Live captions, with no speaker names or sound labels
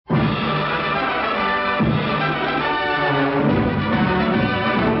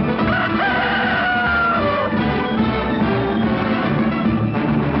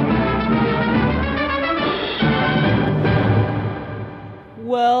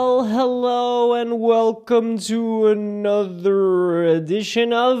Well, hello and welcome to another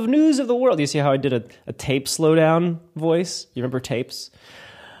edition of News of the World. You see how I did a tape slowdown voice? You remember tapes?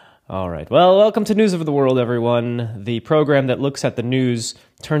 All right. Well, welcome to News of the World, everyone. The program that looks at the news,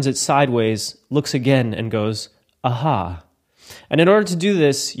 turns it sideways, looks again, and goes, aha. And in order to do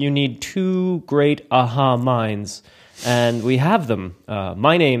this, you need two great aha minds. And we have them.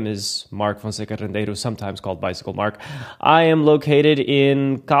 My name is Mark Fonseca Rendeiro, sometimes called Bicycle Mark. I am located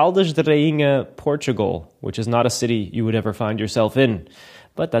in Caldas de Rainha, Portugal, which is not a city you would ever find yourself in.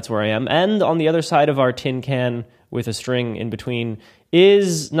 But that's where I am. And on the other side of our tin can, with a string in between,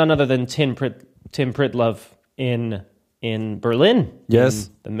 is none other than Tim Pritlove in Berlin. Yes.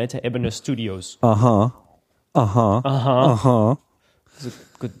 In the Meta Ebene Studios. It's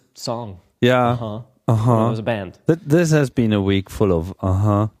a good song. Yeah. It was a band. This has been a week full of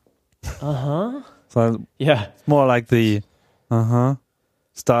So Yeah. it's more like the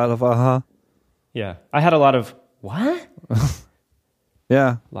style of Yeah. I had a lot of, what?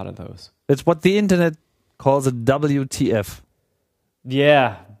 Yeah. A lot of those. It's what the internet calls a WTF.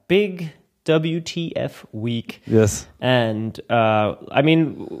 Yeah. Big WTF week. Yes. And, I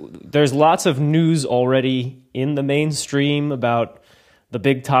mean, there's lots of news already in the mainstream about the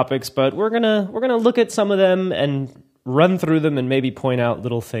big topics, but we're gonna look at some of them and run through them and maybe point out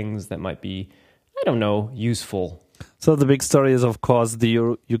little things that might be, I don't know, useful. So the big story is, of course,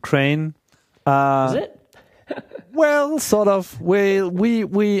 the Ukraine. Is it? Well, sort of. We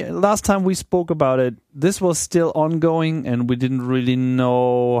last time we spoke about it, this was still ongoing, and we didn't really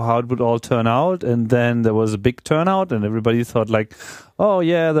know how it would all turn out. And then there was a big turnout, and everybody thought like, "Oh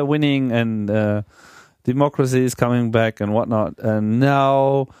yeah, they're winning," and democracy is coming back and whatnot. And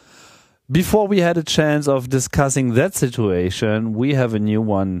now, before we had a chance of discussing that situation, we have a new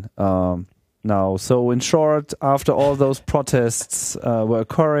one now. So in short, after all those protests were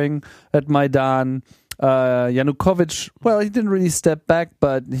occurring at Maidan, Yanukovych, well, he didn't really step back,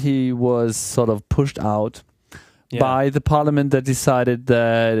 but he was sort of pushed out by the parliament that decided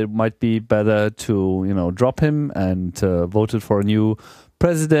that it might be better to, drop him, and voted for a new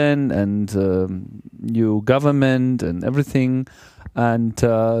president and new government and everything. And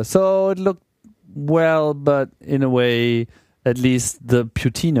so it looked well, but in a way, at least the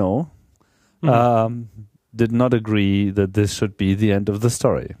Putino did not agree that this should be the end of the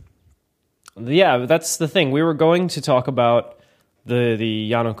story. Yeah, that's the thing. We were going to talk about the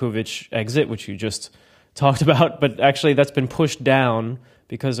Yanukovych exit, which you just talked about, but actually that's been pushed down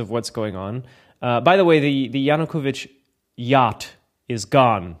because of what's going on. By the way, the Yanukovych yacht is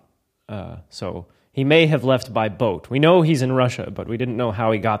gone. So he may have left by boat. We know he's in Russia, but we didn't know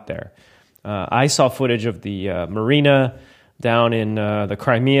how he got there. I saw footage of the marina down in the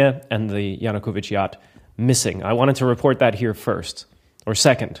Crimea and the Yanukovych yacht missing. I wanted to report that here first. Or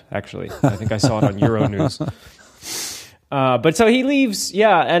second, actually. I think I saw it on Euronews. But so he leaves,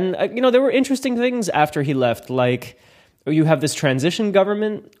 and there were interesting things after he left, like you have this transition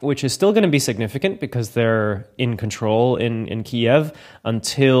government, which is still going to be significant because they're in control in Kiev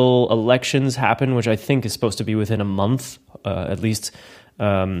until elections happen, which I think is supposed to be within a month, at least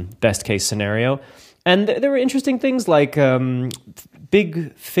best case scenario. And there were interesting things like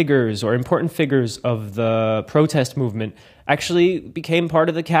big figures or important figures of the protest movement actually became part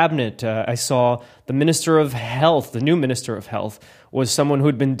of the cabinet. I saw the Minister of Health, the new Minister of Health, was someone who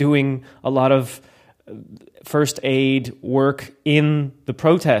had been doing a lot of first aid work in the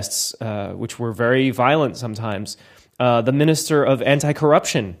protests, which were very violent sometimes. The Minister of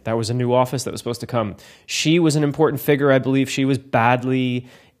Anti-Corruption, that was a new office that was supposed to come. She was an important figure. I believe she was badly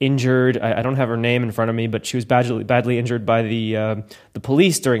injured. I don't have her name in front of me, but she was badly injured by the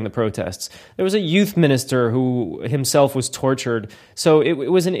police during the protests. There was a youth minister who himself was tortured. So it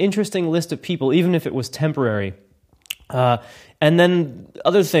was an interesting list of people, even if it was temporary. And then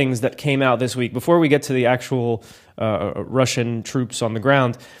other things that came out this week, before we get to the actual Russian troops on the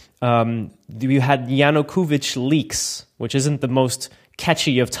ground, you had Yanukovych leaks, which isn't the most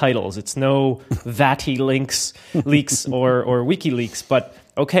catchy of titles. It's no Vati leaks or WikiLeaks, but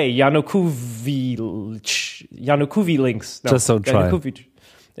okay, Yanukovych links. No, just don't try.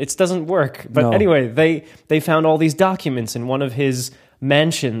 It doesn't work. But anyway, they found all these documents in one of his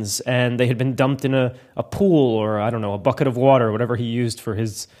mansions, and they had been dumped in a pool or, I don't know, a bucket of water, whatever he used for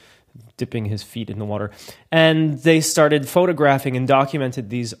his dipping his feet in the water. And they started photographing and documented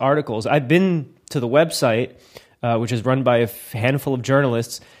these articles. I've been to the website, which is run by a handful of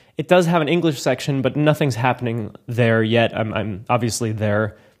journalists. It does have an English section, but nothing's happening there yet. I'm obviously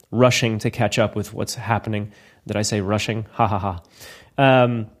there rushing to catch up with what's happening. Did I say rushing? Ha ha ha.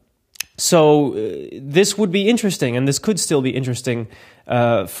 So this would be interesting, and this could still be interesting,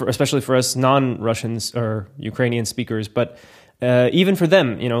 especially for us non-Russians or Ukrainian speakers. But even for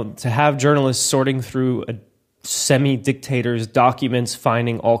them, to have journalists sorting through a semi-dictator's documents,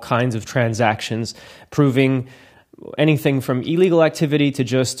 finding all kinds of transactions, proving anything from illegal activity to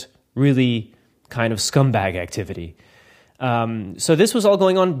just really kind of scumbag activity. So this was all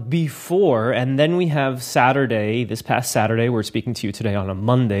going on before, and then we have Saturday, this past Saturday, we're speaking to you today on a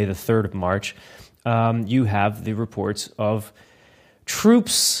Monday, the 3rd of March, you have the reports of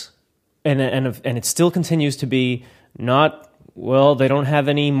troops, and it still continues to be not, well, they don't have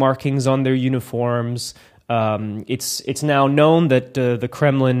any markings on their uniforms. It's now known that the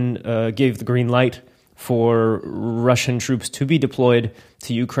Kremlin gave the green light for Russian troops to be deployed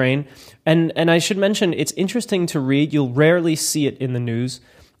to Ukraine. And I should mention, it's interesting to read. You'll rarely see it in the news.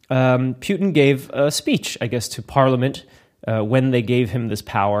 Putin gave a speech, I guess, to Parliament when they gave him this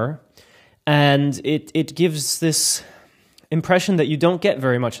power. And it gives this impression that you don't get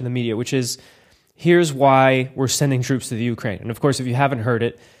very much in the media, which is, here's why we're sending troops to the Ukraine. And of course, if you haven't heard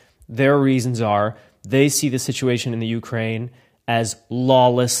it, their reasons are they see the situation in the Ukraine as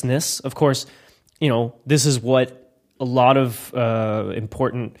lawlessness. Of course, this is what a lot of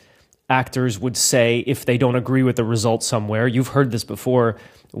important actors would say if they don't agree with the result somewhere. You've heard this before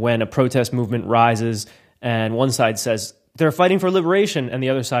when a protest movement rises and one side says, they're fighting for liberation, and the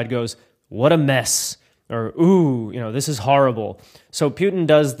other side goes, what a mess, or, ooh, this is horrible. So Putin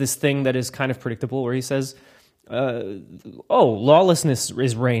does this thing that is kind of predictable where he says, lawlessness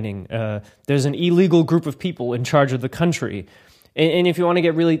is reigning. There's an illegal group of people in charge of the country. And if you want to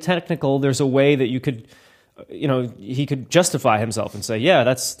get really technical, there's a way that you could, he could justify himself and say, yeah,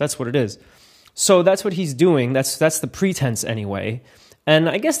 that's what it is. So that's what he's doing. That's the pretense anyway. And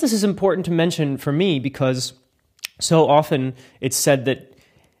I guess this is important to mention for me because so often it's said that,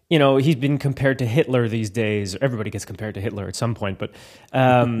 he's been compared to Hitler these days. Everybody gets compared to Hitler at some point, but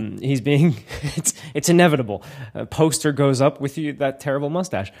it's inevitable. A poster goes up with that terrible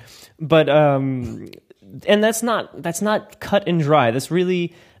mustache. But and that's not cut and dry. That's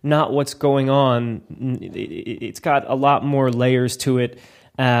really not what's going on. It's got a lot more layers to it.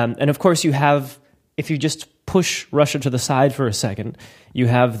 And of course you have, if you just push Russia to the side for a second, you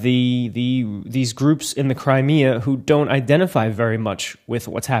have these groups in the Crimea who don't identify very much with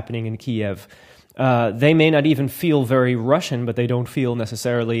what's happening in Kiev. They may not even feel very Russian, but they don't feel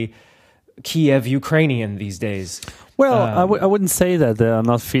necessarily Kiev Ukrainian these days. Well, I wouldn't say that they are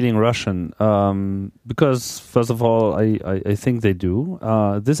not feeling Russian, because first of all, I think they do.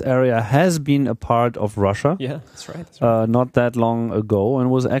 This area has been a part of Russia. Yeah, that's right. Not that long ago, and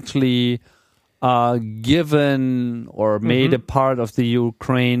was actually given or made a part of the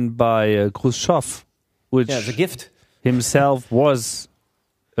Ukraine by Khrushchev, which it's a gift. Himself was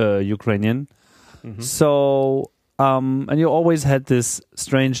Ukrainian. So, and you always had this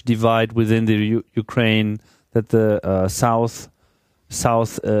strange divide within the Ukraine that the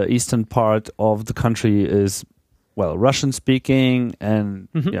southeastern part of the country is, well, Russian speaking and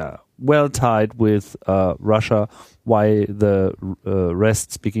well tied with Russia, while the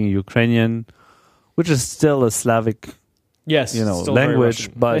rest speaking Ukrainian, which is still a Slavic, language,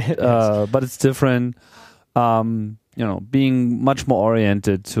 but yes. But it's different. Being much more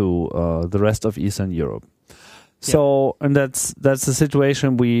oriented to the rest of Eastern Europe. So, and that's the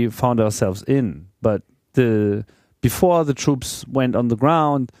situation we found ourselves in. But before the troops went on the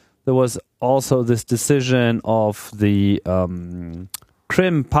ground, there was also this decision of the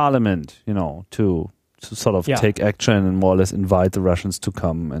Crim Parliament, to sort of take action and more or less invite the Russians to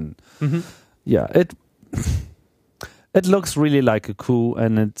come. And it looks really like a coup,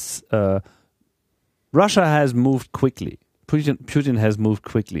 and it's Russia has moved quickly. Putin has moved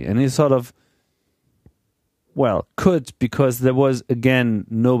quickly, and he sort of could, because there was again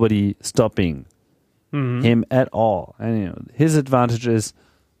nobody stopping him at all. And his advantage is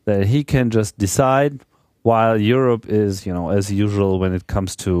that he can just decide, while Europe is, as usual when it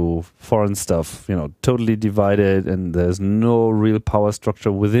comes to foreign stuff, totally divided, and there's no real power structure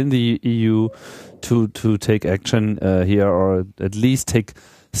within the EU to take action here, or at least take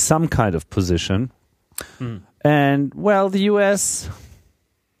some kind of position. And the US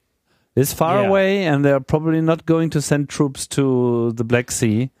is far away, and they're probably not going to send troops to the Black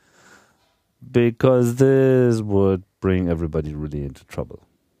Sea, because this would bring everybody really into trouble.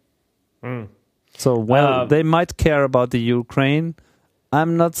 So, they might care about the Ukraine.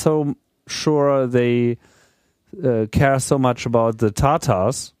 I'm not so sure they care so much about the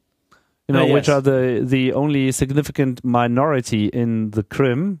Tatars, which are the only significant minority in the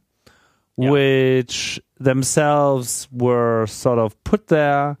Crim, which themselves were sort of put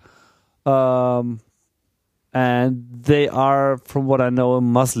there and they are, from what I know, a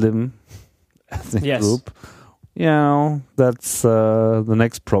Muslim ethnic Yes. group. You know, that's the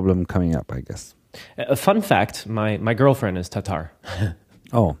next problem coming up, I guess. A fun fact: my girlfriend is Tatar.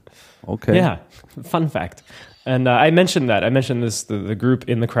 Oh, okay. Yeah, fun fact. And I mentioned that. I mentioned this the group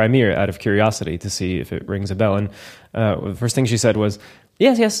in the Crimea out of curiosity to see if it rings a bell. And the first thing she said was,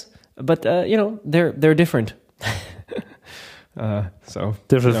 "Yes, but they're different." So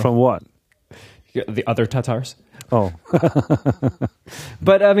Different from what? the other Tatars. Oh,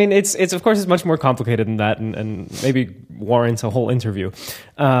 But I mean, it's of course it's much more complicated than that, and maybe warrants a whole interview.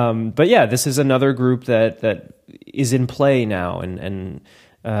 But yeah, this is another group that is in play now, and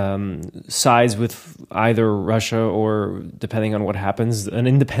sides with either Russia or, depending on what happens, an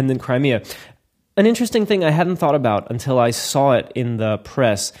independent Crimea. An interesting thing I hadn't thought about until I saw it in the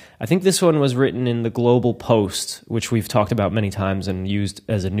press. I think this one was written in the Global Post, which we've talked about many times and used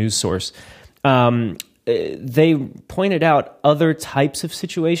as a news source. They pointed out other types of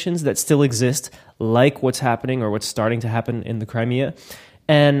situations that still exist, like what's happening or what's starting to happen in the Crimea.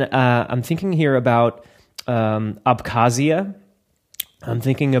 And I'm thinking here about Abkhazia. I'm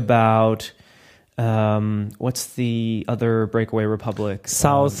thinking about what's the other breakaway republic?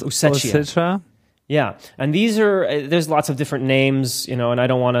 South Ossetia. Yeah, and these are, there's lots of different names, and I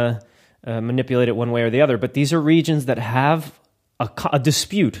don't want to manipulate it one way or the other, but these are regions that have a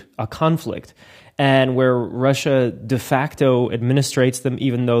dispute, a conflict, and where Russia de facto administrates them,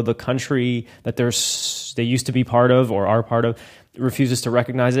 even though the country that they used to be part of or are part of refuses to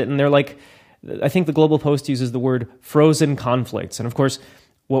recognize it. And they're like, I think the Global Post uses the word frozen conflicts. And of course,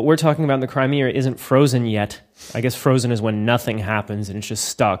 what we're talking about in the Crimea isn't frozen yet. I guess frozen is when nothing happens and it's just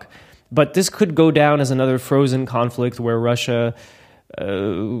stuck. But this could go down as another frozen conflict where Russia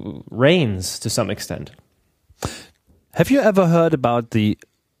reigns to some extent. Have you ever heard about the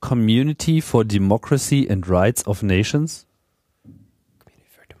Community for Democracy and Rights of Nations? Community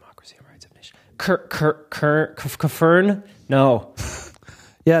for Democracy and Rights of Nations. Kfern? No.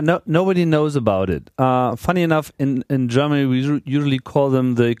 Yeah, nobody knows about it. Funny enough, in Germany, we usually call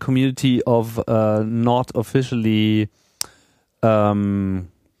them the Community of not officially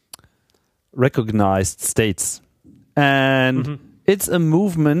recognized states. And it's a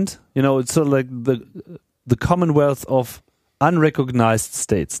movement, it's sort of like the Commonwealth of Unrecognized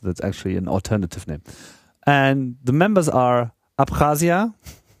States. That's actually an alternative name. And the members are Abkhazia,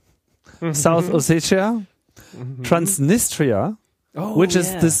 South Ossetia, Transnistria, which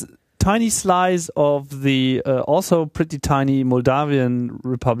is this tiny slice of the also pretty tiny Moldavian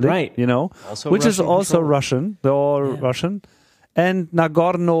Republic, right? Also which Russian is also control. Russian. They're all Russian. And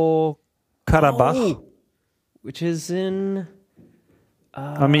Nagorno-Karabakh, which is in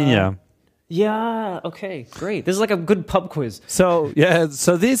Armenia. Yeah. Okay. Great. This is like a good pub quiz. So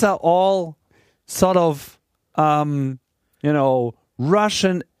these are all sort of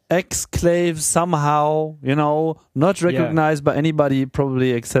Russian exclaves somehow, not recognized by anybody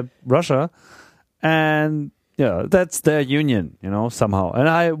probably except Russia. And that's their union, somehow. And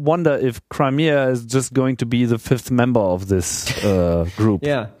I wonder if Crimea is just going to be the fifth member of this group.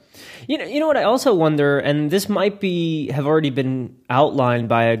 Yeah. You know what I also wonder, and this might have already been outlined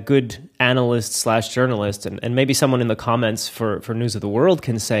by a good analyst / journalist, and maybe someone in the comments for News of the World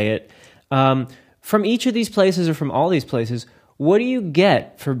can say it. From each of these places, or from all these places, what do you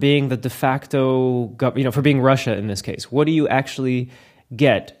get for being the de facto, for being Russia in this case? What do you actually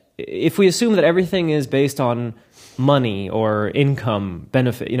get? If we assume that everything is based on money or income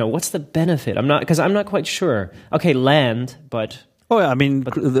benefit, what's the benefit? Because I'm not quite sure. Okay, land, but... Oh, yeah, I mean,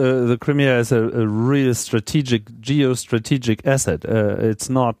 the Crimea is a real geostrategic asset. It's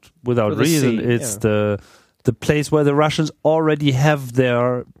not without reason. It's the place where the Russians already have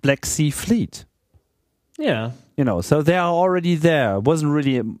their Black Sea fleet. Yeah. So they are already there. It wasn't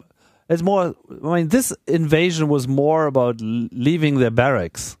really... It's more... I mean, this invasion was more about leaving their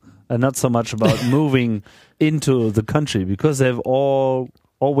barracks and not so much about moving into the country, because they've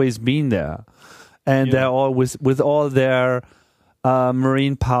always been there. And they're always... With all their...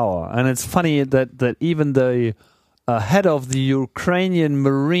 marine power. And it's funny that even the head of the Ukrainian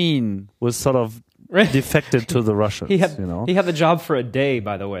Marine was sort of defected to the Russians. He had the job for a day,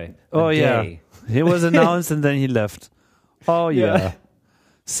 by the way. Yeah. He was announced and then he left. Oh, yeah.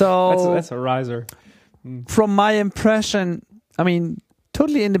 So that's a riser. From my impression, I mean,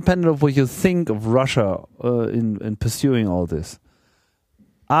 totally independent of what you think of Russia in pursuing all this,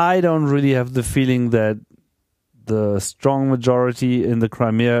 I don't really have the feeling that the strong majority in the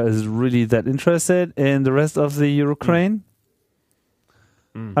Crimea is really that interested in the rest of the Ukraine.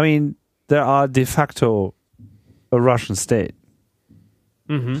 I mean, there are de facto a Russian state.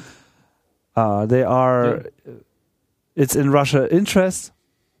 They are. It's in Russia's interest.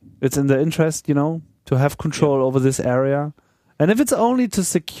 It's in their interest, to have control over this area. And if it's only to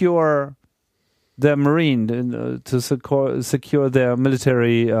secure their marine, to secure their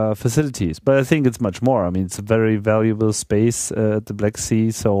military facilities, but I think it's much more. I mean, it's a very valuable space at the Black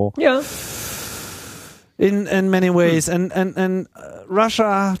Sea. So yeah, in many ways, and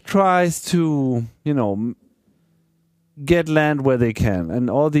Russia tries to get land where they can, and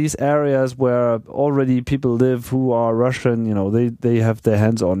all these areas where already people live who are Russian, they have their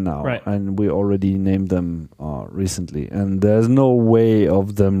hands on now, right. And we already named them recently, and there's no way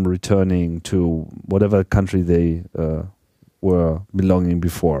of them returning to whatever country they were belonging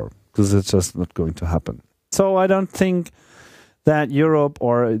before, because it's just not going to happen. So I don't think that Europe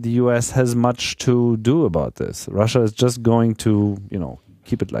or the US has much to do about this. Russia is just going to,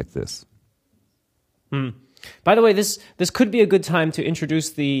 keep it like this. By the way, this could be a good time to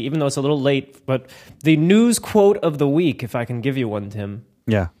introduce even though it's a little late, but the news quote of the week, if I can give you one, Tim.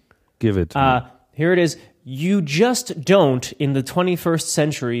 Yeah, give it. Here it is. You just don't, in the 21st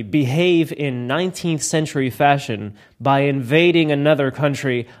century, behave in 19th century fashion by invading another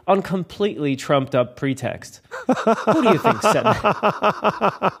country on completely trumped up pretext. Who do you think said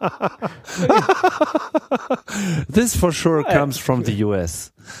that? This for sure comes from the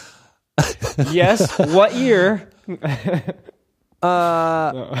US. Yes. What year?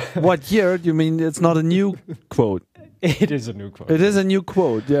 What year? You mean it's not a new quote? It is a new quote. It is a new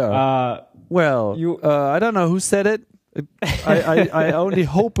quote, yeah. I don't know who said it. I only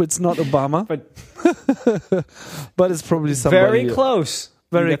hope it's not Obama. But it's probably somebody. Very close.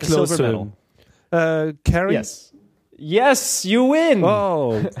 Very close to him. Kerry? Yes. Yes, you win.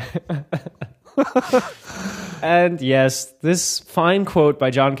 Oh. And yes, this fine quote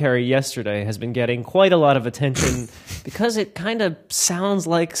by John Kerry yesterday has been getting quite a lot of attention because it kind of sounds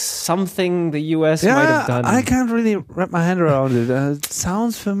like something the U.S. might have done. I can't really wrap my hand around it. It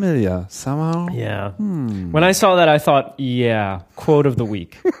sounds familiar somehow. Yeah. When I saw that, I thought, yeah, quote of the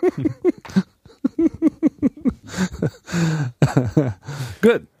week.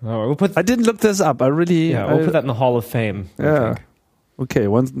 Good. Oh, I didn't look this up. We'll put that in the Hall of Fame. Yeah. Okay,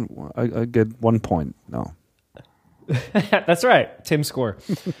 I get 1 point now. That's right. Tim score.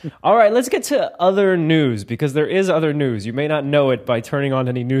 All right, let's get to other news, because there is other news. You may not know it by turning on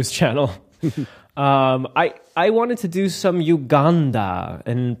any news channel. I wanted to do some Uganda,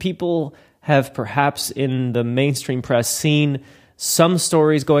 and people have perhaps in the mainstream press seen some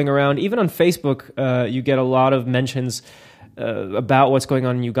stories going around. Even on Facebook, you get a lot of mentions about what's going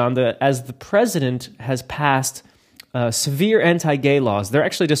on in Uganda as the president has passed severe anti-gay laws. They're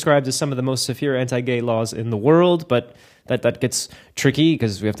actually described as some of the most severe anti-gay laws in the world, but that gets tricky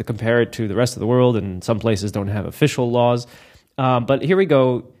because we have to compare it to the rest of the world, and some places don't have official laws. But here we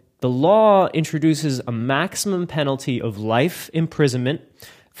go. The law introduces a maximum penalty of life imprisonment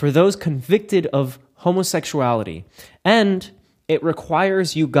for those convicted of homosexuality, and it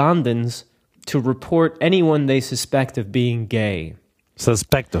requires Ugandans to report anyone they suspect of being gay.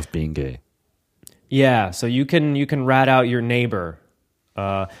 Suspect of being gay. Yeah, so you can rat out your neighbor.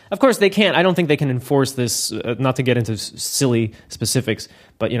 Of course, they can't. I don't think they can enforce this. Not to get into silly specifics,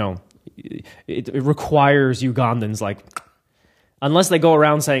 but it requires Ugandans, unless they go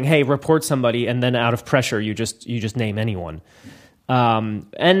around saying, "Hey, report somebody," and then out of pressure, you just name anyone.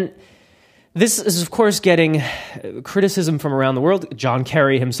 And this is, of course, getting criticism from around the world. John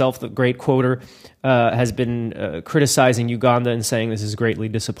Kerry himself, the great quoter, has been criticizing Uganda and saying this is greatly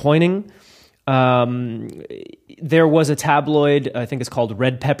disappointing. There was a tabloid, I think it's called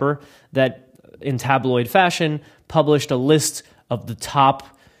Red Pepper, that in tabloid fashion published a list of the top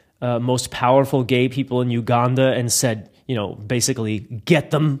most powerful gay people in Uganda and said, basically,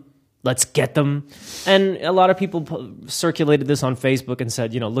 get them, let's get them. And a lot of people circulated this on Facebook and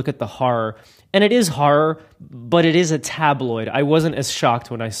said, look at the horror. And it is horror, but it is a tabloid. I wasn't as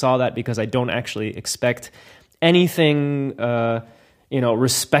shocked when I saw that because I don't actually expect anything,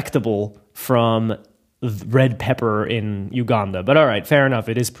 respectable from Red Pepper in Uganda. But all right, fair enough.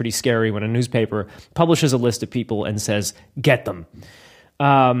 It is pretty scary when a newspaper publishes a list of people and says, get them.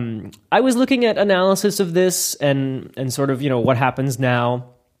 I was looking at analysis of this and sort of, what happens now.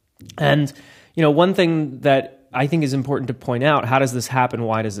 And, one thing that I think is important to point out, how does this happen?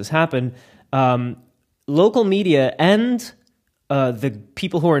 Why does this happen? Local media and the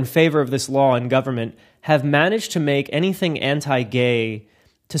people who are in favor of this law in government have managed to make anything anti-gay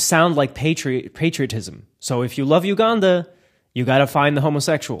to sound like patriotism. So if you love Uganda, you got to find the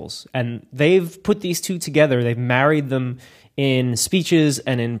homosexuals. And they've put these two together. They've married them in speeches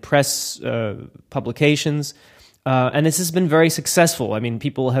and in press publications. And this has been very successful. I mean,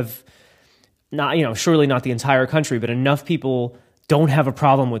 people have not, surely not the entire country, but enough people don't have a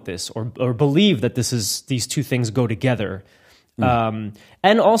problem with this or believe that these two things go together. And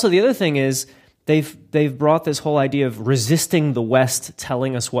also the other thing is they've brought this whole idea of resisting the West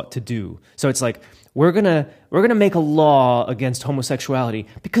telling us what to do. So it's like, we're gonna make a law against homosexuality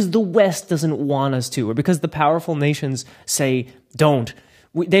because the West doesn't want us to, or because the powerful nations say don't.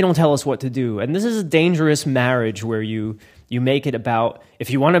 They don't tell us what to do. And this is a dangerous marriage where you make it about, if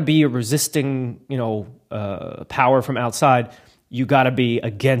you want to be a resisting, power from outside, you got to be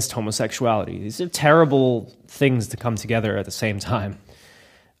against homosexuality. These are terrible things to come together at the same time.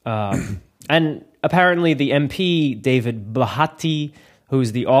 And apparently the MP, David Bahati,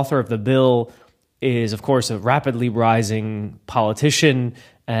 who's the author of the bill, is, of course, a rapidly rising politician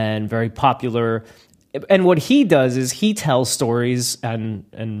and very popular. And what he does is he tells stories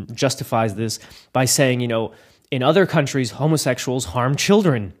and justifies this by saying, in other countries, homosexuals harm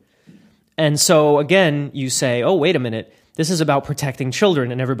children. And so, again, you say, oh, wait a minute, this is about protecting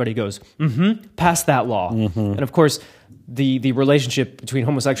children. And everybody goes, pass that law. Mm-hmm. And, of course, the relationship between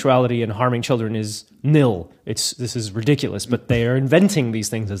homosexuality and harming children is nil. This is ridiculous. But they are inventing these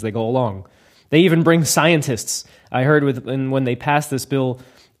things as they go along. They even bring scientists. I heard when they passed this bill,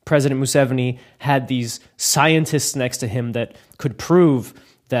 President Museveni had these scientists next to him that could prove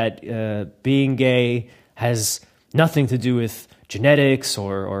that being gay has nothing to do with genetics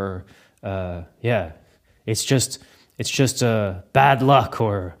or it's just bad luck,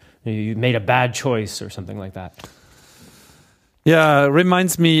 or you made a bad choice or something like that. Yeah, it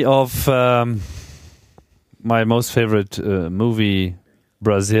reminds me of my most favorite movie,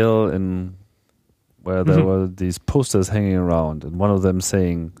 Brazil, where there were these posters hanging around, and one of them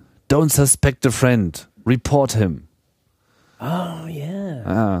saying, "Don't suspect a friend, report him." Oh,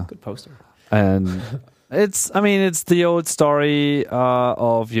 yeah. Good poster. And it's the old story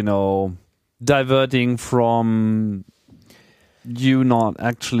of, diverting from you not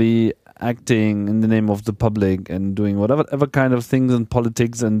actually acting in the name of the public and doing whatever kind of things in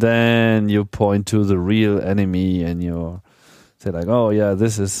politics, and then you point to the real enemy and you say like, oh yeah,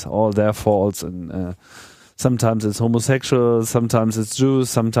 this is all their faults, and sometimes it's homosexuals, sometimes it's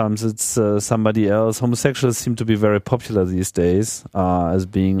Jews, sometimes it's somebody else. Homosexuals seem to be very popular these days as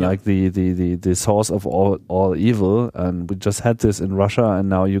being like the source of all evil, and we just had this in Russia, and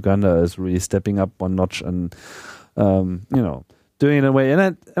now Uganda is really stepping up one notch and doing it in a way.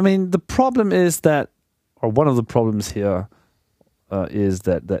 And the problem is that, or one of the problems here, is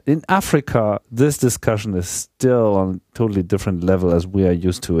that in Africa, this discussion is still on a totally different level as we are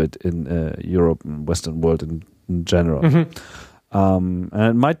used to it in Europe and Western world in general. Mm-hmm. And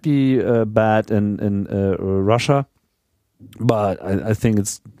it might be bad in Russia, but I think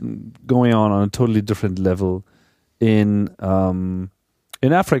it's going on a totally different level in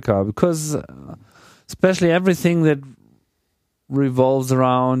Africa, because especially everything that revolves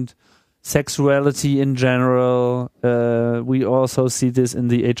around sexuality in general. We also see this in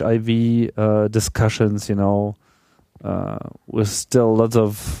the HIV discussions, with still lots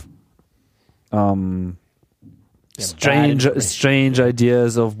of strange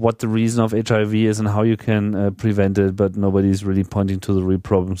ideas of what the reason of HIV is and how you can prevent it, but nobody's really pointing to the real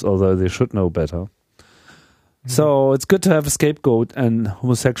problems, although they should know better. Mm-hmm. So it's good to have a scapegoat, and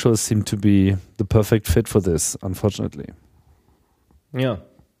homosexuals seem to be the perfect fit for this, unfortunately. Yeah.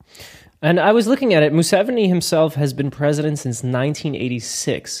 And I was looking at it. Museveni himself has been president since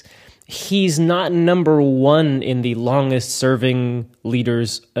 1986. He's not number one in the longest serving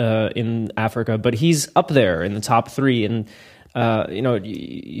leaders in Africa, but he's up there in the top three. And,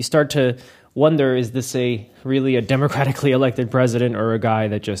 you start to wonder, is this really a democratically elected president, or a guy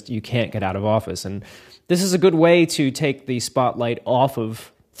that just you can't get out of office? And this is a good way to take the spotlight off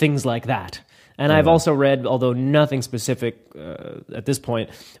of things like that. And I've also read, although nothing specific at this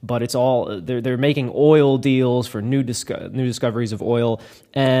point, but it's all they're making oil deals for new discoveries of oil,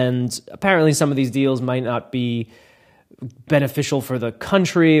 and apparently some of these deals might not be beneficial for the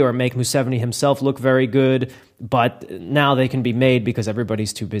country or make Museveni himself look very good, but now they can be made because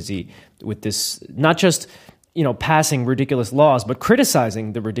everybody's too busy with this, not just passing ridiculous laws, but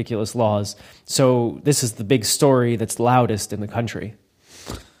criticizing the ridiculous laws. So this is the big story that's loudest in the country.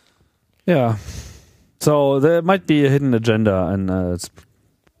 Yeah, so there might be a hidden agenda, and it's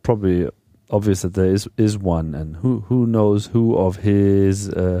probably obvious that there is one, and who knows who of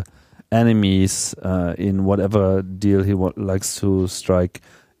his enemies in whatever deal he likes to strike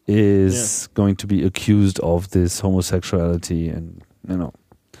is going to be accused of this homosexuality, and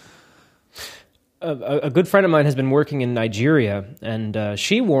A good friend of mine has been working in Nigeria, and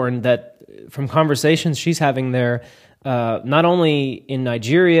she warned that from conversations she's having there, not only in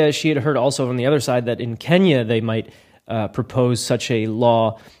Nigeria, she had heard also on the other side that in Kenya they might propose such a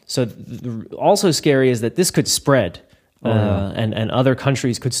law. So also scary is that this could spread, and other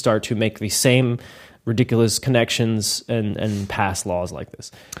countries could start to make the same ridiculous connections and pass laws like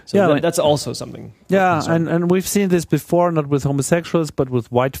this. So that's also something. Yeah, and we've seen this before, not with homosexuals, but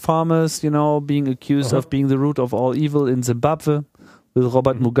with white farmers, being accused of being the root of all evil in Zimbabwe, with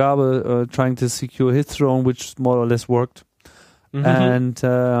Robert Mugabe trying to secure his throne, which more or less worked. And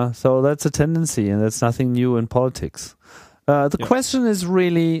so that's a tendency, and that's nothing new in politics. The question is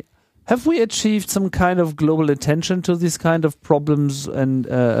really, have we achieved some kind of global attention to these kind of problems and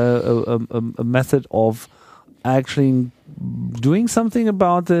a method of actually doing something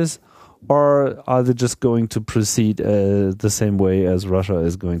about this? Or are they just going to proceed the same way as Russia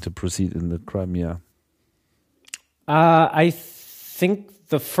is going to proceed in the Crimea? I think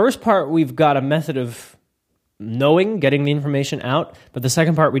the first part, we've got a method of getting the information out, but the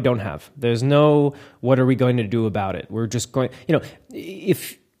second part we don't have. There's no, what are we going to do about it? We're just going,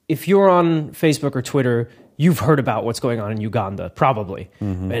 if you're on Facebook or Twitter, you've heard about what's going on in Uganda, probably.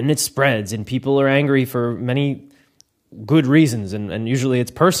 And it spreads, and people are angry for many good reasons, and usually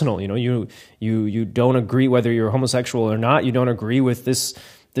it's personal. You don't agree whether you're homosexual or not. You don't agree with this.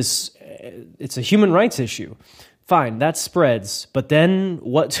 It's a human rights issue. Fine, that spreads. But then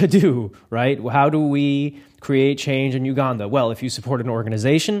what to do, right? How do we create change in Uganda? Well, if you support an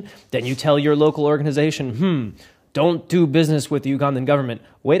organization, then you tell your local organization, don't do business with the Ugandan government.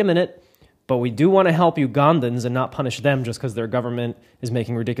 Wait a minute, but we do want to help Ugandans and not punish them just because their government is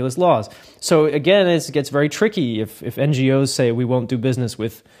making ridiculous laws. So again, it gets very tricky. If NGOs say we won't do business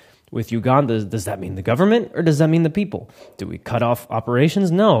with Uganda, does that mean the government or does that mean the people? Do we cut off operations?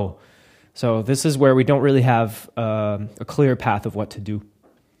 No. So this is where we don't really have a clear path of what to do.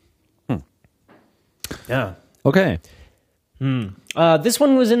 Yeah. Okay. This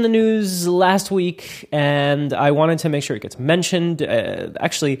one was in the news last week, and I wanted to make sure it gets mentioned.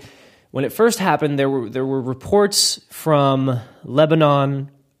 Actually, when it first happened, there were reports from Lebanon,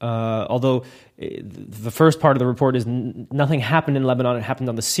 although the first part of the report is nothing happened in Lebanon. It happened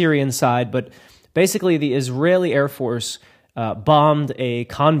on the Syrian side, but basically the Israeli Air Force bombed a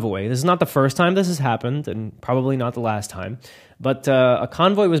convoy. This is not the first time this has happened, and probably not the last time, but a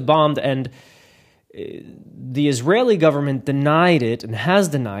convoy was bombed, and the Israeli government denied it and has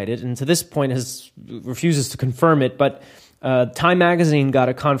denied it, and to this point refuses to confirm it, but Time Magazine got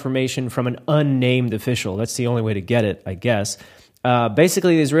a confirmation from an unnamed official. That's the only way to get it, I guess.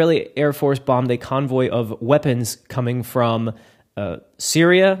 Basically, the Israeli Air Force bombed a convoy of weapons coming from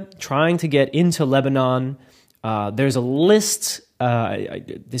Syria, trying to get into Lebanon. There's a list.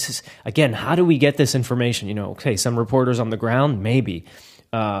 This is, again, how do we get this information? Okay, some reporters on the ground, maybe.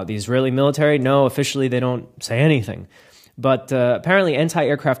 The Israeli military, no, officially they don't say anything. But apparently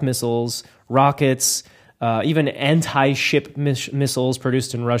anti-aircraft missiles, rockets, even anti-ship missiles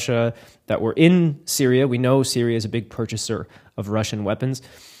produced in Russia that were in Syria. We know Syria is a big purchaser of Russian weapons.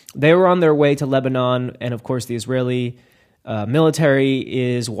 They were on their way to Lebanon, and of course the Israeli military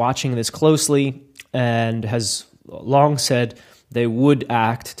is watching this closely and has long said they would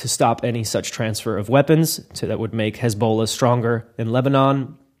act to stop any such transfer of weapons that would make Hezbollah stronger in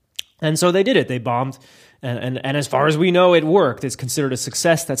Lebanon. And so they did it. They bombed. And as far as we know, it worked. It's considered a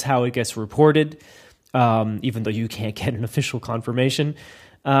success. That's how it gets reported, even though you can't get an official confirmation.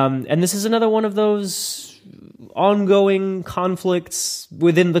 And this is another one of those ongoing conflicts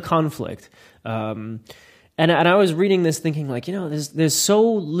within the conflict. And I was reading this thinking there's so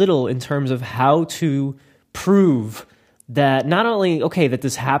little in terms of how to prove that not only, that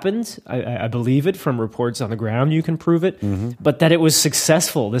this happened, I believe it from reports on the ground, you can prove it, but that it was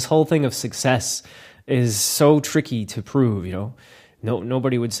successful. This whole thing of success is so tricky to prove,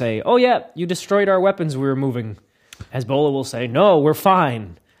 Nobody would say, oh yeah, you destroyed our weapons we were moving. Hezbollah will say, no, we're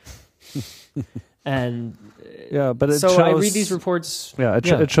fine. And but it shows, I read these reports.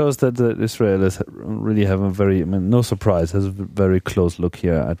 It shows that the Israelis really have no surprise, has a very close look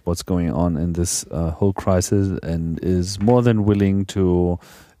here at what's going on in this whole crisis, and is more than willing to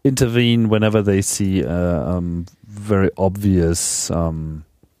intervene whenever they see very obvious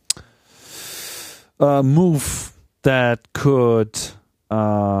move that could,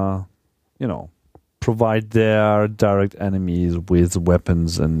 provide their direct enemies with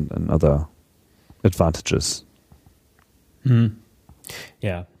weapons and other advantages.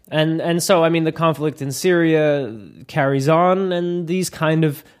 Yeah. And so, the conflict in Syria carries on, and these kind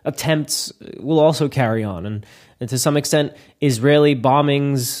of attempts will also carry on. And to some extent, Israeli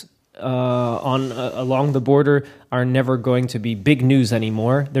bombings along the border are never going to be big news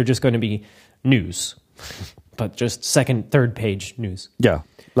anymore. They're just going to be news. but just second, third page news. Yeah,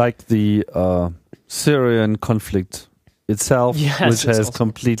 like the Syrian conflict itself, Yes, which has also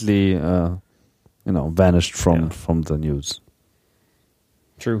completely, vanished from the news.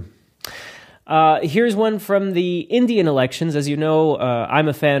 True. Here's one from the Indian elections. As you know, I'm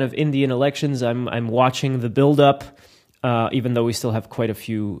a fan of Indian elections. I'm watching the build-up, even though we still have quite a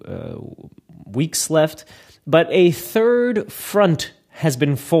few weeks left. But a third front has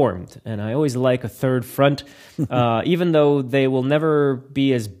been formed, and I always like a third front, even though they will never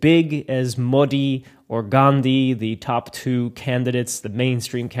be as big as Modi or Gandhi, the top two candidates, the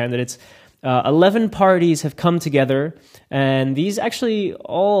mainstream candidates. 11 parties have come together, and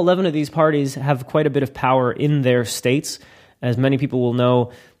all 11 of these parties have quite a bit of power in their states. As many people will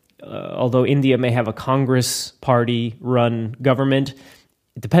know, although India may have a Congress party-run government,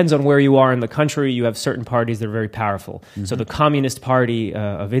 it depends on where you are in the country. You have certain parties that are very powerful. Mm-hmm. So the Communist Party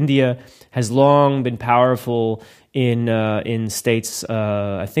of India has long been powerful in states,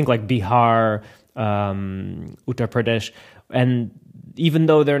 I think like Bihar, Uttar Pradesh, and even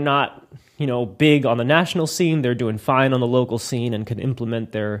though they're not big on the national scene, they're doing fine on the local scene and can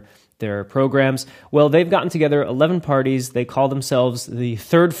implement their programs. Well, they've gotten together 11 parties. They call themselves the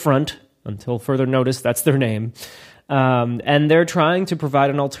Third Front. Until further notice, that's their name. And they're trying to provide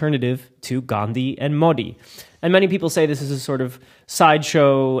an alternative to Gandhi and Modi. And many people say this is a sort of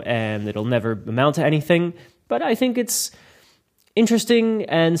sideshow and it'll never amount to anything. But I think it's interesting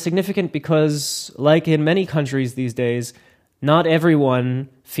and significant because, like in many countries these days, not everyone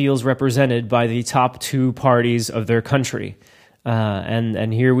feels represented by the top two parties of their country.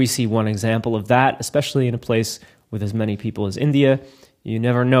 And here we see one example of that, especially in a place with as many people as India. You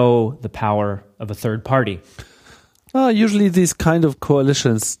never know the power of a third party. Usually these kind of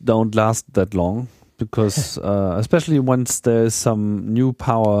coalitions don't last that long because especially once there's some new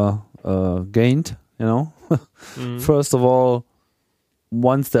power gained, First of all,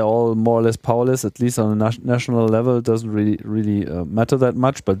 once they're all more or less powerless, at least on a national level, it doesn't really matter that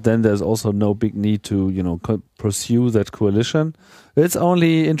much. But then there's also no big need to pursue that coalition. It's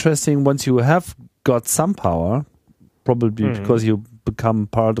only interesting once you have got some power, probably because you become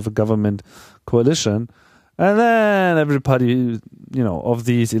part of a government coalition, and then everybody of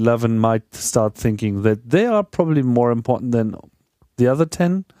these 11 might start thinking that they are probably more important than the other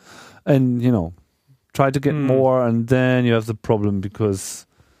 10, and try to get more, and then you have the problem because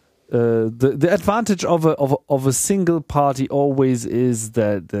the advantage of a single party always is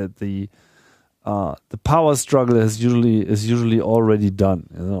that the power struggle is usually already done.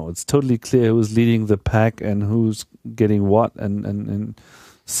 It's totally clear who's leading the pack and who's getting what, and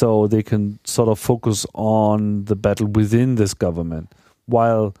so they can sort of focus on the battle within this government,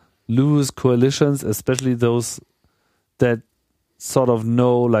 while loose coalitions, especially those that sort of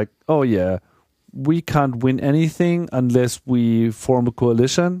know, like, oh yeah, we can't win anything unless we form a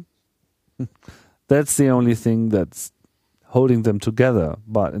coalition. That's the only thing that's holding them together.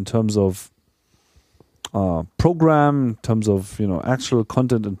 But in terms of program, in terms of actual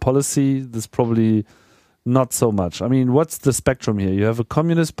content and policy, there's probably not so much. I mean, what's the spectrum here? You have a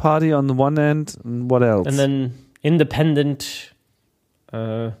Communist Party on the one end, and what else? And then independent,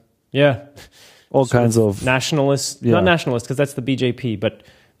 all kinds of nationalists. Not nationalists, because that's the BJP, but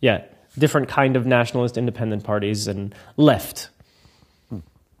yeah, different kind of nationalist independent parties and left.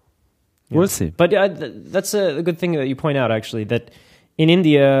 We'll see. But that's a good thing that you point out, actually, that in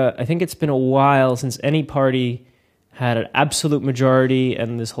India, I think it's been a while since any party had an absolute majority,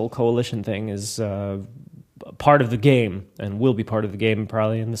 and this whole coalition thing is part of the game and will be part of the game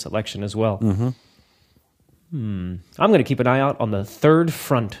probably in this election as well. I'm going to keep an eye out on the third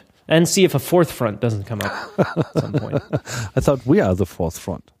front and see if a fourth front doesn't come up at some point. I thought we are the fourth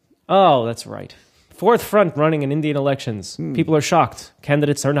front. Oh, that's right. Fourth front running in Indian elections. People are shocked.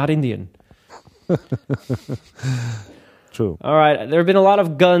 Candidates are not Indian. True. All right. There have been a lot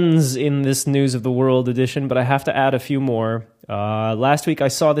of guns in this News of the World edition, but I have to add a few more. Last week I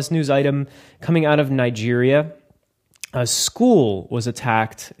saw this news item coming out of Nigeria. A school was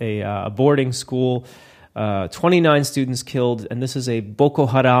attacked, a boarding school. 29 students killed, and this is a Boko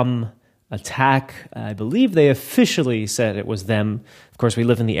Haram attack. I believe they officially said it was them. Of course, we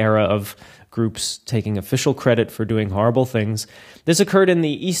live in the era of groups taking official credit for doing horrible things. This occurred in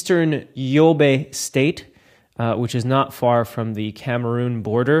the eastern Yobe state, which is not far from the Cameroon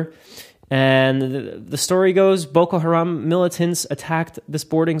border. And the story goes, Boko Haram militants attacked this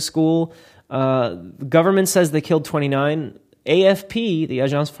boarding school. The government says they killed 29. AFP, the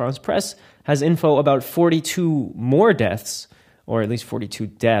Agence France Presse, has info about 42 more deaths, or at least 42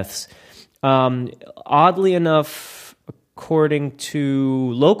 deaths. Oddly enough, according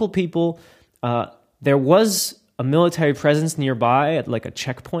to local people, there was a military presence nearby at like a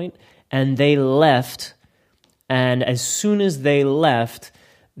checkpoint, and they left. And as soon as they left,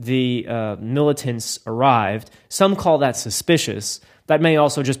 the militants arrived. Some call that suspicious. That may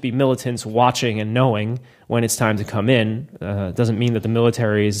also just be militants watching and knowing when it's time to come in. It doesn't mean that the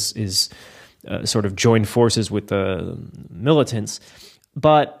military is sort of joined forces with the militants.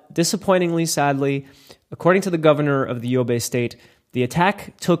 But disappointingly, sadly, according to the governor of the Yobe state, the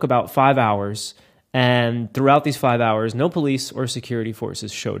attack took about 5 hours, and throughout these 5 hours, no police or security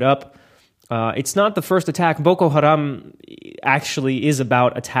forces showed up. It's not the first attack. Boko Haram actually is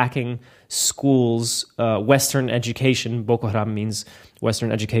about attacking schools, Western education. Boko Haram means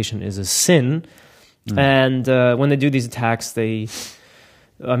Western education is a sin. And when they do these attacks, they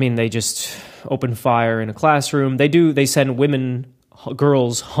just open fire in a classroom. They send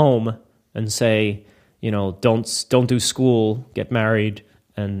girls home and say, don't do school, get married,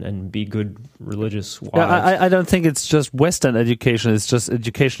 and be good religious wives. Yeah, I don't think it's just Western education. It's just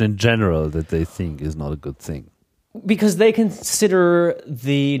education in general that they think is not a good thing. Because they consider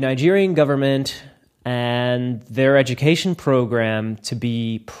the Nigerian government and their education program to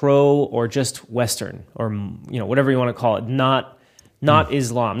be pro or just Western, or whatever you want to call it, not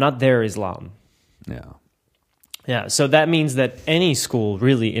Islam, not their Islam. Yeah. So that means that any school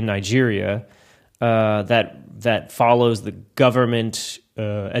really in Nigeria that follows the government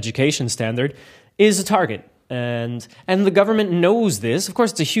education standard is a target, and the government knows this. Of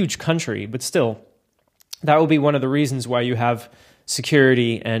course, it's a huge country, but still, that will be one of the reasons why you have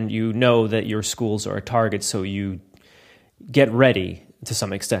security, and you know that your schools are a target, so you get ready to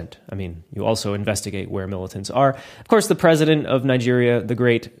some extent. I mean, you also investigate where militants are. Of course, the president of Nigeria, the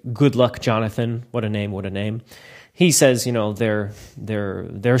great Goodluck Jonathan, what a name. He says,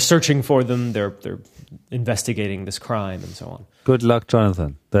 they're searching for them, they're investigating this crime and so on. Good luck,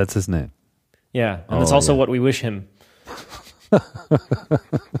 Jonathan. That's his name. Yeah, and that's also what we wish him.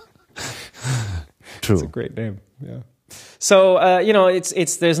 True. It's a great name. Yeah. So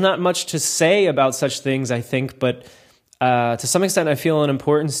it's there's not much to say about such things, I think, but to some extent, I feel an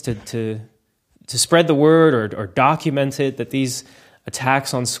importance to spread the word or document it, that these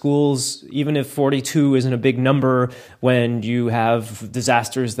attacks on schools, even if 42 isn't a big number, when you have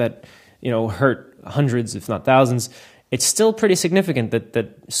disasters that hurt hundreds, if not thousands, it's still pretty significant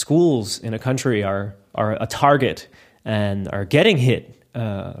that schools in a country are a target and are getting hit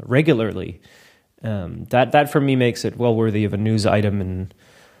regularly. That for me makes it well worthy of a news item and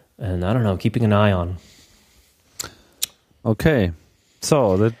I don't know, keeping an eye on. Okay,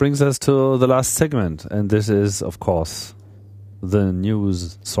 so that brings us to the last segment, and this is, of course, the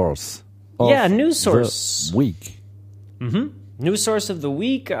news source. News source. The week. News source of the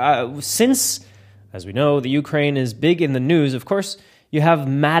week. Since, as we know, the Ukraine is big in the news, of course, you have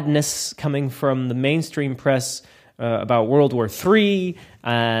madness coming from the mainstream press about World War III,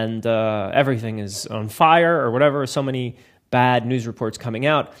 and everything is on fire or whatever. So many bad news reports coming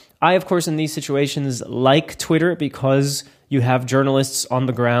out. I, of course, in these situations like Twitter because you have journalists on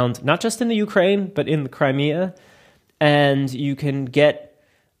the ground, not just in the Ukraine, but in the Crimea. And you can get,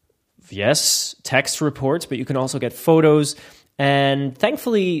 yes, text reports, but you can also get photos. And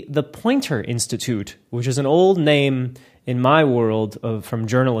thankfully, the Poynter Institute, which is an old name in my world from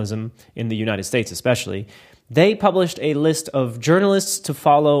journalism, in the United States especially, they published a list of journalists to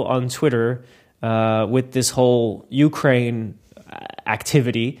follow on Twitter with this whole Ukraine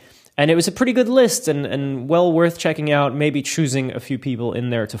activity. And it was a pretty good list and well worth checking out, maybe choosing a few people in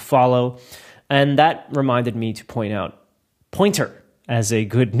there to follow. And that reminded me to point out Poynter as a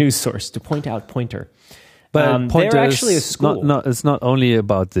good news source, to point out Poynter. But Poynter they're actually a school. It's not only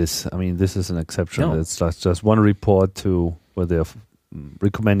about this. I mean, this is an exception. No. It's just one report where they're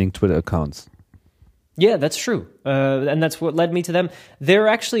recommending Twitter accounts. Yeah, that's true. And that's what led me to them. They're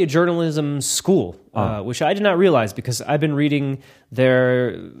actually a journalism school, which I did not realize because I've been reading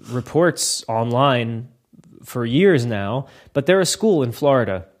their reports online for years now. But they're a school in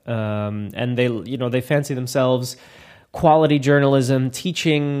Florida, and they fancy themselves quality journalism,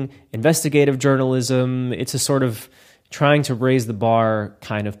 teaching investigative journalism. It's a sort of trying to raise the bar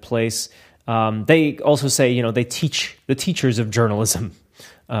kind of place. They also say, they teach the teachers of journalism.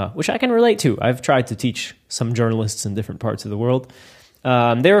 Which I can relate to. I've tried to teach some journalists in different parts of the world.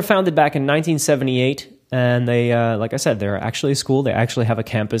 They were founded back in 1978, and they, like I said, they're actually a school. They actually have a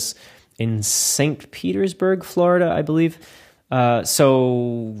campus in St. Petersburg, Florida, I believe.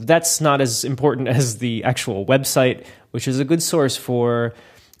 So that's not as important as the actual website, which is a good source for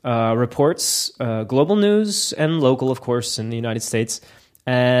reports, global news, and local, of course, in the United States,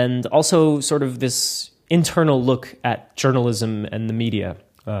 and also sort of this internal look at journalism and the media.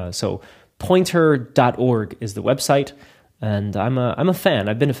 So Pointer.org is the website, and I'm a fan.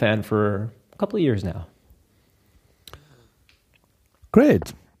 I've been a fan for a couple of years now.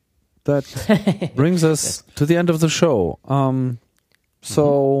 Great. That brings us to the end of the show.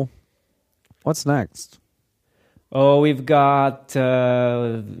 So, what's next? Oh, we've got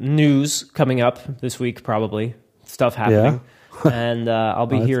news coming up this week, probably. Stuff happening. Yeah. And I'll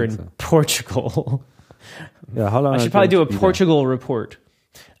be here in Portugal. Yeah, how long? I should probably do a Portugal report.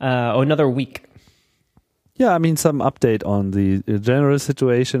 Another week. Yeah, I mean, some update on the general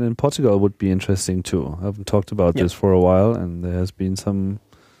situation in Portugal would be interesting too. I haven't talked about this for a while, and there has been some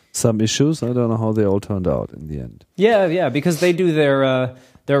issues. I don't know how they all turned out in the end. Yeah, because they do their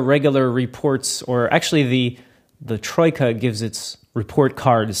regular reports, or actually the Troika gives its report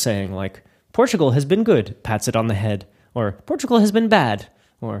card saying like, Portugal has been good, pats it on the head, or Portugal has been bad,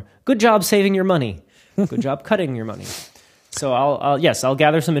 or good job saving your money, good job cutting your money. So I'll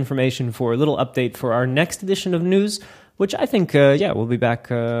gather some information for a little update for our next edition of news, which I think we'll be back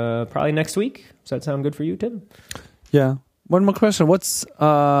probably next week. Does that sound good for you, Tim? Yeah. One more question: What's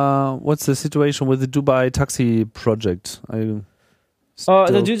the situation with the Dubai taxi project? The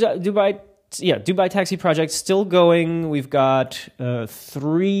Dubai taxi project still going. We've got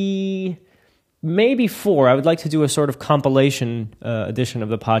 3, maybe 4. I would like to do a sort of compilation edition of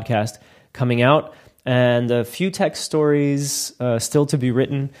the podcast coming out. And a few tech stories still to be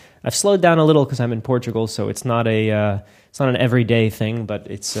written. I've slowed down a little because I'm in Portugal, so it's not an everyday thing, but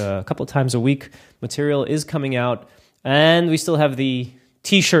it's a couple of times a week. Material is coming out, and we still have the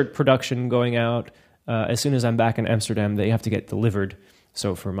T-shirt production going out. As soon as I'm back in Amsterdam, they have to get delivered.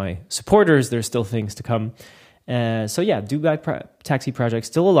 So for my supporters, there's still things to come. Dubai Taxi Project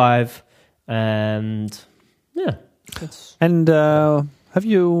still alive, and yeah. And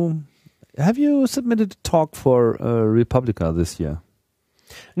have you submitted a talk for Republica this year?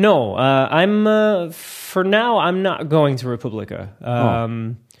 No, for now I'm not going to Republica. I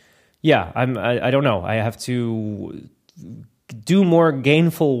don't know. I have to do more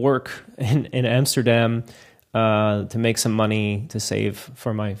gainful work in Amsterdam to make some money to save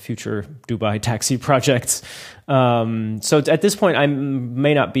for my future Dubai taxi projects. So at this point, I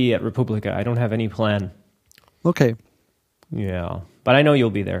may not be at Republica. I don't have any plan. Okay. Yeah. But I know you'll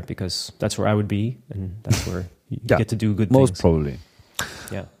be there because that's where I would be, and that's where you get to do good things. Most probably.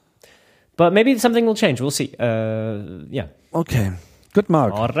 Yeah. But maybe something will change. We'll see. Yeah. Okay. Good,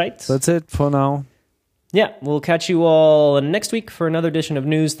 Mark. All right. That's it for now. Yeah. We'll catch you all next week for another edition of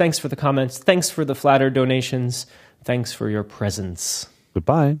news. Thanks for the comments. Thanks for the flatter donations. Thanks for your presence.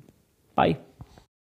 Goodbye. Bye.